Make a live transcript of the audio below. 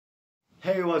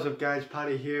Hey, what's up guys,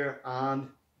 Paddy here, and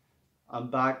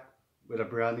I'm back with a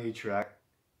brand new track,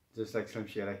 just like Slim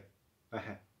Shady.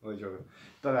 Only joking.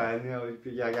 But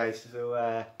yeah guys,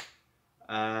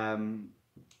 um,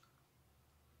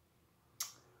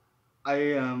 I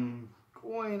am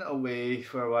going away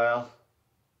for a while,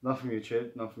 not from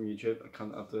YouTube, I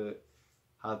can't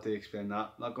have to explain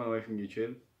that, not going away from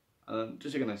YouTube, and I'm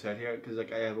just looking outside here, because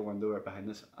like I have a window right behind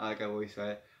us, like I always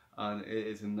say, and it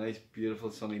is a nice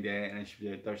beautiful sunny day, and I should be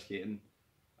out there skating.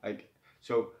 Like,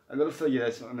 so I'm gonna fill you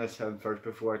this on this first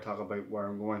before I talk about where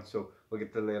I'm going. So we'll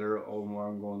get to later on where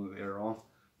I'm going later on.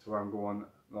 So where I'm going,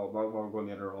 no, where I'm going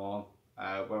later on.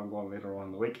 Where I'm going later on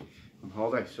in the week on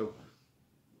holiday. So,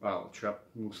 well, trip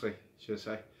mostly, should I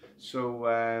say.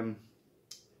 So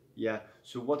yeah.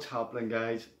 So what's happening,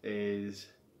 guys, is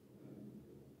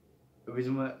the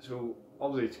reason why. So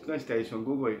obviously it's a nice day, so I'm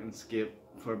going to go out and skate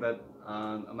for a bit,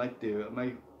 and I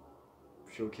might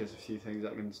showcase a few things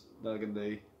that I can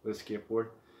do with a skateboard.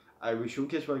 I will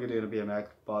showcase what I can do in a BMX,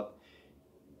 but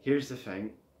here's the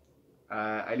thing.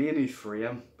 I need a new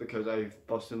frame because I've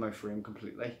busted my frame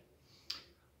completely.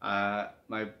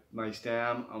 My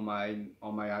stem on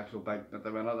my actual bike at the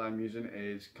minute I'm using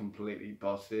is completely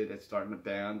busted. It's starting to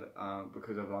bend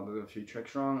because I've landed a few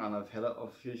tricks wrong and I've hit it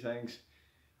off a few things.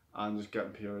 I'm just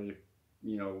getting purely,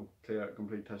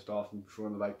 completely pissed off and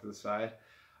throwing the bike to the side.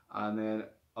 And then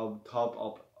I'll top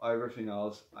up everything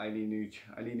else. I need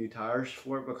new tires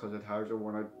for it because the tires are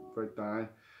worn out right down.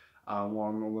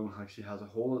 One of them actually has a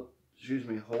hole in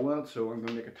it, so I'm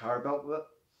gonna make a tire belt with it.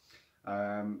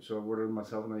 So I've ordered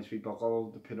myself a nice wee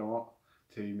buckle to put on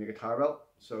to make a tire belt.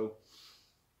 So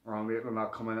I'm waiting on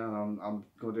that coming in, and I'm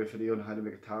going to do a video on how to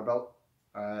make a tire belt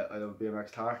out of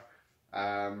BMX tire.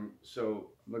 So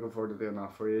I'm looking forward to doing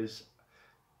that for you.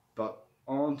 But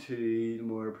on to the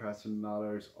more pressing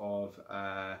matters of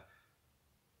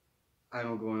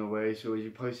I'm going away. So as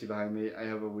you probably see behind me, I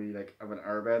have I have an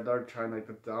airbed there, trying to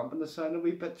dampen the sound a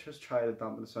wee bit. Just try to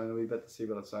dampen the sound a wee bit to see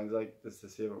what it sounds like, just to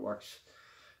see if it works.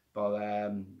 But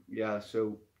yeah,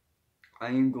 so I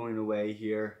am going away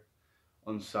here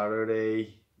on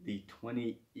Saturday the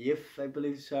 28th, I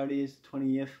believe Saturday is the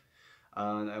 28th,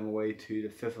 and I'm away to the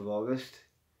 5th of August.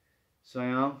 So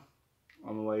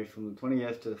I'm away from the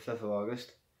 28th to the 5th of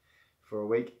August for a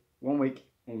week, 1 week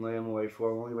only. I'm away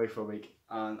for a week,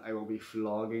 and I will be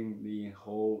vlogging the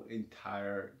whole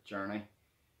entire journey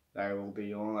that I will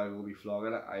be on. I will be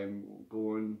vlogging it.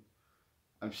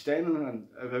 I'm staying in, and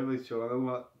if everybody's so I know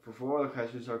what, before the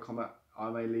questions are coming,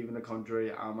 am I leaving the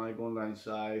country, am I going down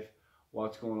south,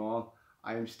 what's going on?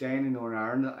 I am staying in Northern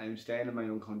Ireland, I am staying in my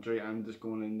own country. I'm just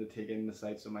going in to take in the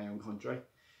sights of my own country,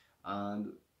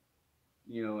 and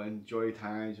enjoy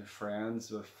times with friends,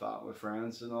 with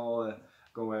friends and all.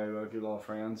 Go away with a lot of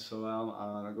friends, and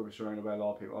I'm going to be surrounded by a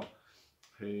lot of people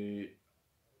who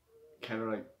kind of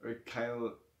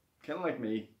like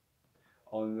me,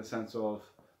 on the sense of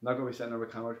I'm not going to be sitting there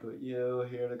with cameras, but here,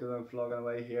 look at them vlogging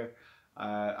away here.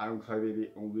 I'm probably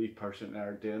the only person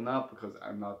there doing that because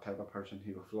I'm not the type of person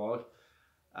who will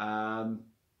vlog.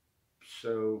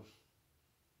 So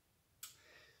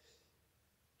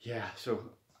yeah,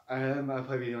 so I'm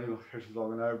probably the only person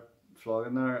vlogging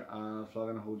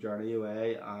the whole journey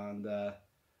away, and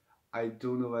I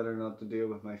don't know whether or not to do it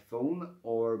with my phone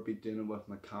or be doing it with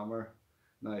my camera.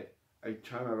 Now I'm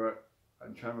trying to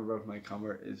remember if my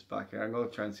camera is back here. I'm gonna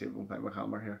try and see if I can find my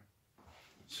camera here.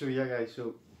 So yeah guys,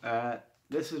 so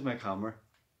this is my camera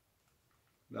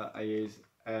that I use.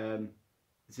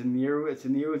 It's a Nero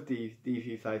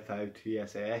DV55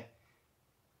 2SA,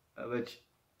 which,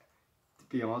 to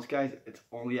be honest guys, it's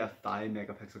only a 5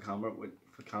 megapixel camera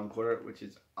for camcorder, which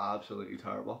is absolutely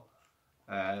terrible.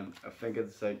 I think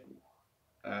it's like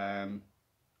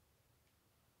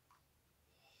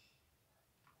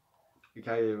you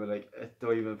can't even I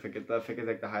don't even think it. I think it's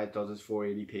like the highest it does is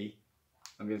 480p.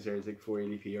 I'm gonna say it's like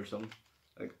 480p or something.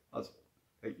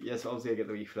 Yes, obviously I get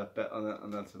the wee flip bit on it,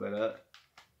 and that's about it.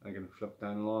 I can flip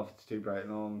down and off if it's too bright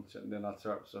and all, and sitting doing that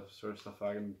sort of stuff.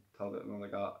 I can tell it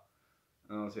like that,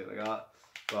 and I'll see it like that.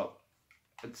 But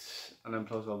and then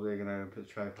plus obviously I'm gonna put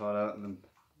the tripod out and then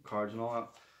cards and all that.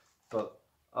 But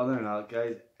other than that,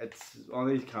 guys, it's on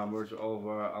these cameras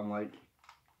over. I'm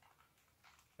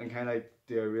kind of like,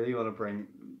 do I really want to bring,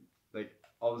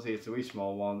 obviously it's a wee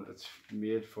small one. It's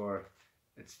made for,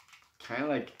 it's kind of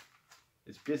like,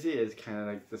 it's basically is kind of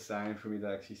like designed for me to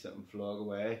actually sit and vlog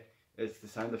away. It's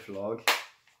designed to vlog,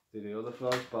 to do other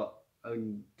vlogs, but I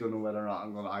don't know whether or not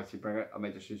I'm going to actually bring it. I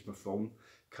might just use my phone,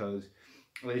 because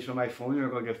at least with my phone you're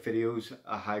going to get videos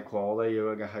at high quality. You're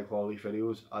going to get high quality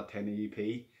videos at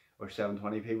 1080p or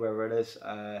 720p, whatever it is,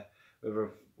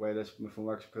 whatever way this my phone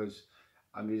works, because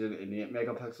I'm using an 8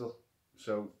 megapixel.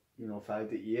 So, you know, 5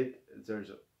 to 8,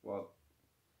 there's what,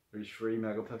 there's 3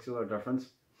 megapixel or difference.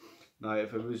 Now,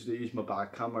 if I was to use my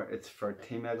back camera, it's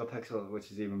 13 megapixel,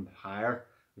 which is even higher,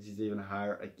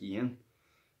 again.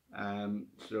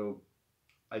 So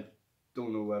I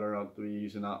don't know whether or not to be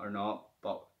using that or not,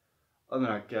 but other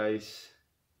than that, guys,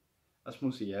 that's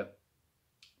mostly it.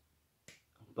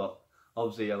 But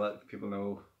obviously, I let people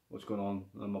know what's going on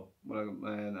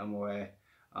when I'm away.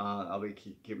 I'll be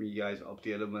keeping you guys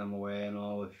updated when I'm away and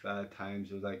all, with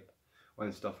times of like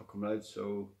when stuff are coming out.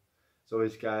 So as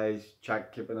always, guys,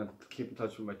 keep in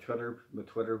touch with my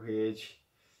Twitter page.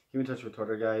 Keep in touch with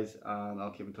Twitter, guys, and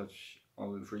I'll keep in touch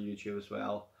on for YouTube as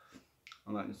well.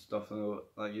 And that stuff,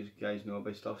 like you guys know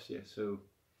about stuff. Yeah. So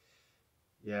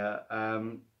yeah,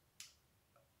 I'm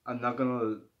not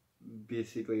gonna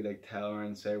basically like tell her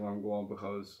and say where I'm going,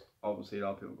 because obviously a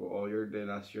lot of people go, oh, you're doing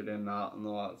this, you're doing that, and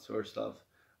all that sort of stuff,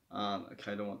 and I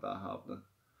kind of want that happening.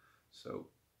 So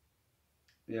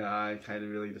yeah, I kind of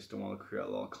really just don't want to create a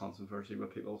lot of controversy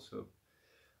with people. So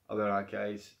other than that,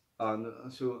 guys, and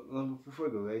so before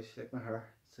I go, guys, check my hair.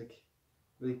 It's like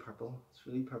really purple. It's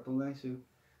really purple now. So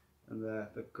and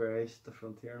the greyish the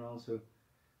front here and all. So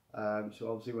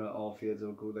so obviously when it all fades,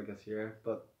 it'll go like this here,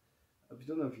 but I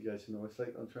don't know if you guys know, it's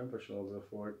like I'm trying to push it all the way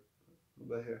forward a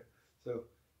bit here. So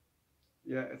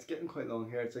yeah, it's getting quite long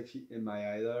here. It's actually in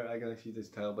my eye there. I can actually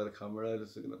just tell by the camera,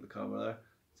 just looking at the camera there.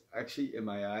 It's actually in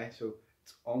my eye, so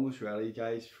it's almost ready,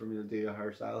 guys, for me to do a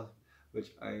hairstyle,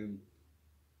 which I'm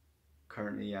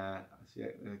currently see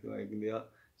I can do that.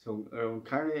 So I'm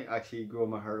currently actually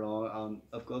growing my hair long, and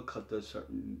I've got to cut this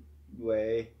certain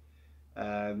way,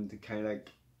 to kind of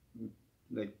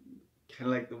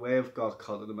like the way I've got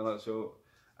cut at the minute. So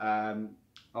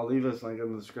I'll leave this link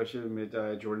in the description. With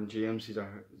Jordan James,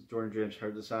 Jordan James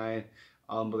hair design,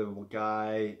 unbelievable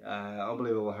guy,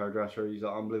 unbelievable hairdresser. He's an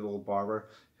unbelievable barber.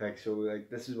 Like, so like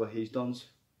this is what he's done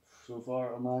so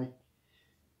far on my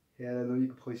head. I know you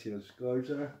can probably see the scars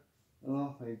there.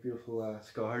 Oh, like beautiful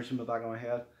scars in the back of my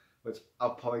head, which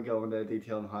I'll probably go into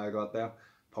detail on how I got them.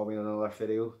 Probably in another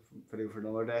video for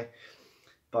another day.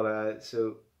 But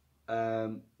so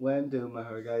when doing my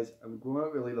hair, guys, I'm growing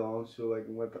it really long so I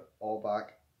can whip it all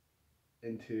back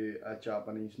into a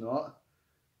Japanese knot.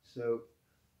 So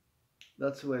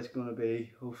that's the way it's going to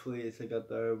be. Hopefully it's like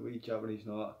a wee Japanese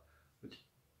knot, which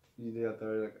you do out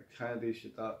there, like I kind of do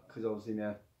shit that, because obviously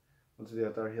now once I do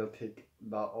it there, he'll take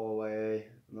that all away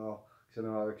and all, because I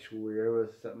know I look so weird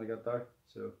with sitting like that there.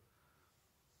 So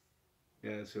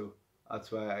yeah, so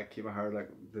that's why I keep my hair like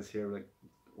this here, like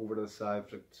over to the side,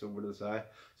 flips over to the side.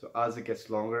 So as it gets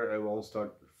longer, it will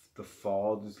start to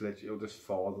fall. Just literally, it'll just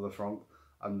fall to the front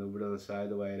and over to the side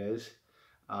the way it is.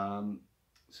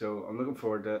 So I'm looking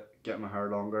forward to getting my hair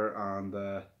longer and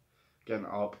getting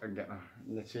up and getting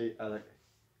literally,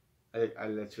 I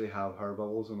literally have hair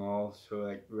bubbles and all. So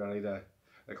like ready to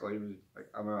I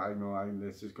know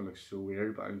this is gonna look so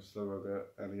weird, but I'm still gonna do it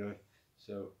anyway.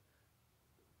 So.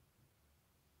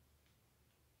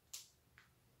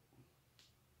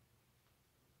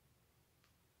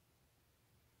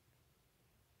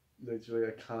 Literally,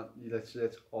 I can't. Literally,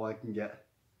 that's all I can get.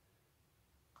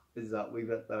 Is that wee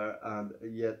bit there, and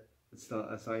yet it's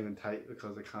not. It's not even tight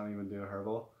because I can't even do a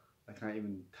hairball. I can't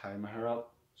even tie my hair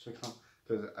up, so I can't,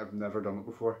 because I've never done it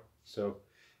before. So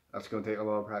that's gonna take a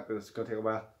lot of practice. It's gonna take a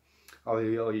while. All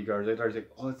you girls out there is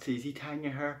like, oh, it's easy tying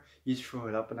your hair. You just throw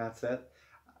it up and that's it.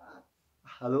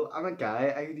 Hello, I'm a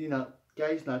guy. I do not.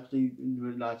 Guys naturally,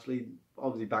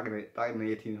 obviously back in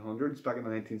the 1800s, back in the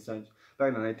 19th century,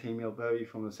 back in the 19th, maybe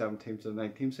from the 17th to the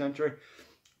 19th century,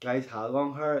 guys had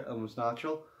long hair and was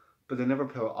natural, but they never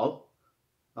put it up.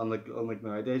 Unlike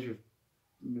nowadays,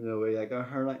 we like our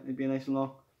hair like to be nice and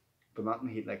long, but not in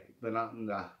heat, but not in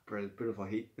the beautiful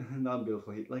heat, not in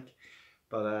beautiful heat like.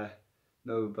 But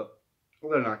no, but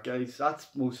other than that, guys, that's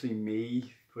mostly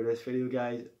me for this video,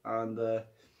 guys, and there'll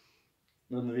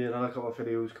be another couple of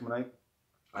videos coming out.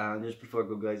 And just before I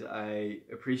go, guys, I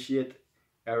appreciate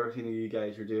everything that you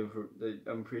guys are doing.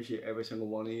 I appreciate every single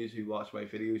one of you who watch my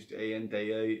videos day in,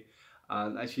 day out,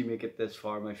 and actually make it this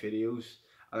far, my videos,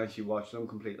 and actually watch them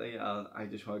completely. And I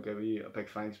just want to give you a big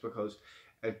thanks, because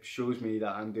it shows me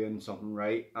that I'm doing something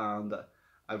right and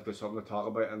I've got something to talk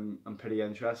about, and I'm pretty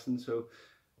interesting. So,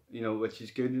 you know, which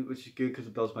is good because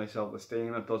it builds my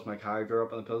self-esteem, it builds my character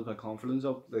up, and it builds my confidence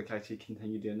up, like actually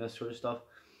continue doing this sort of stuff.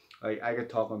 Like I could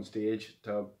talk on stage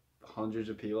to hundreds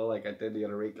of people, like I did the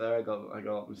other week there. I got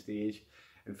up on stage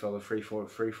in front of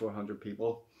 400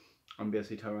 people, and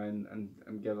basically turn around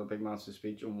and give a big massive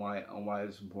speech on why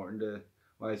it's important to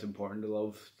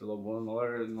love one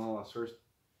another and all that sort of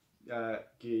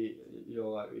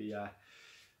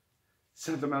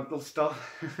sentimental stuff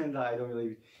that I don't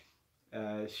really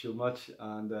show much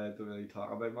and don't really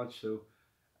talk about much. So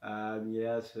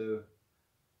yeah, so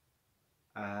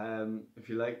if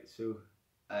you like, so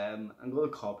I'm gonna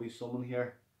copy someone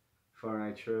here for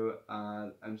an outro,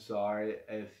 and I'm sorry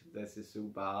if this is so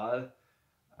bad,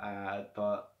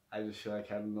 but I just feel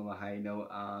like I'm on a high note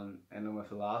and ending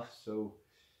with a laugh. So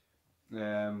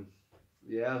um,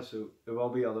 yeah, so there will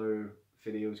be other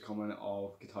videos coming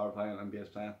of guitar playing and bass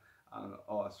playing and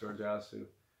all that sort of jazz. So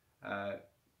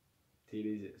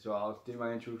TDs. So I'll do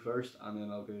my intro first, and then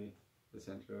I'll do this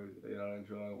intro, the other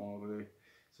intro I want to do.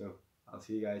 So I'll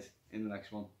see you guys in the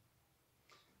next one.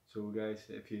 So guys,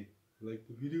 if you like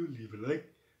the video, leave a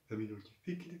like. Let me know what you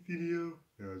think of the video.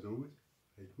 And as always,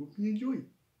 I hope you enjoy.